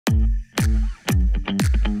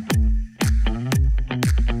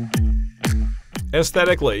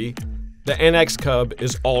Aesthetically, the NXCub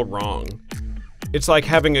is all wrong. It's like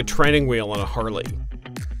having a training wheel on a Harley.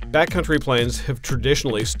 Backcountry planes have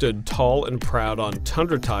traditionally stood tall and proud on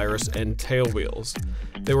tundra tires and tail wheels.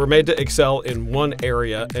 They were made to excel in one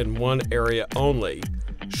area and one area only: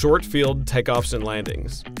 short field takeoffs and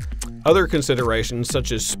landings. Other considerations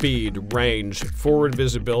such as speed, range, forward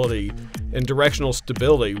visibility, and directional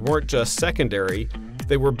stability weren't just secondary,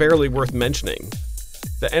 they were barely worth mentioning.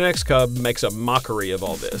 The NXCub makes a mockery of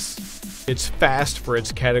all this. It's fast for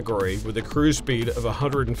its category with a cruise speed of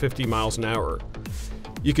 150 miles an hour.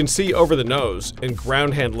 You can see over the nose, and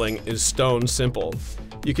ground handling is stone simple.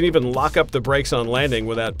 You can even lock up the brakes on landing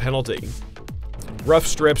without penalty. Rough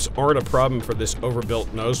strips aren't a problem for this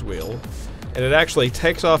overbuilt nose wheel, and it actually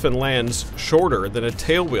takes off and lands shorter than a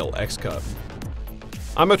tailwheel X-Cub.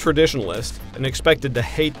 I'm a traditionalist and expected to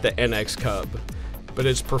hate the NXCub, but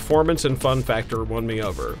its performance and fun factor won me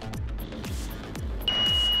over.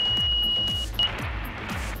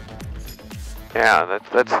 Yeah,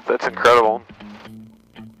 that's incredible.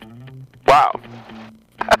 Wow.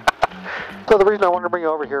 So the reason I wanted to bring you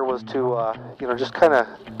over here was to, just kind of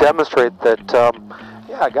demonstrate that,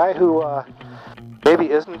 a guy who maybe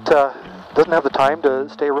doesn't have the time to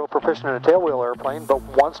stay real proficient in a tailwheel airplane, but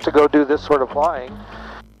wants to go do this sort of flying,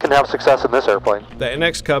 can have success in this airplane. The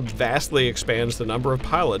NXCub vastly expands the number of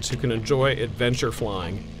pilots who can enjoy adventure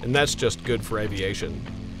flying, and that's just good for aviation.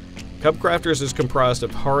 CubCrafters is comprised of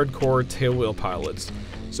hardcore tailwheel pilots,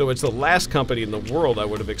 so it's the last company in the world I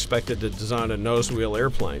would have expected to design a nose-wheel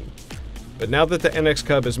airplane. But now that the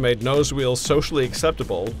NXCub has made nose wheels socially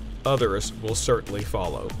acceptable, others will certainly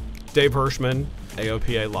follow. Dave Hirschman,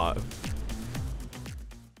 AOPA Live.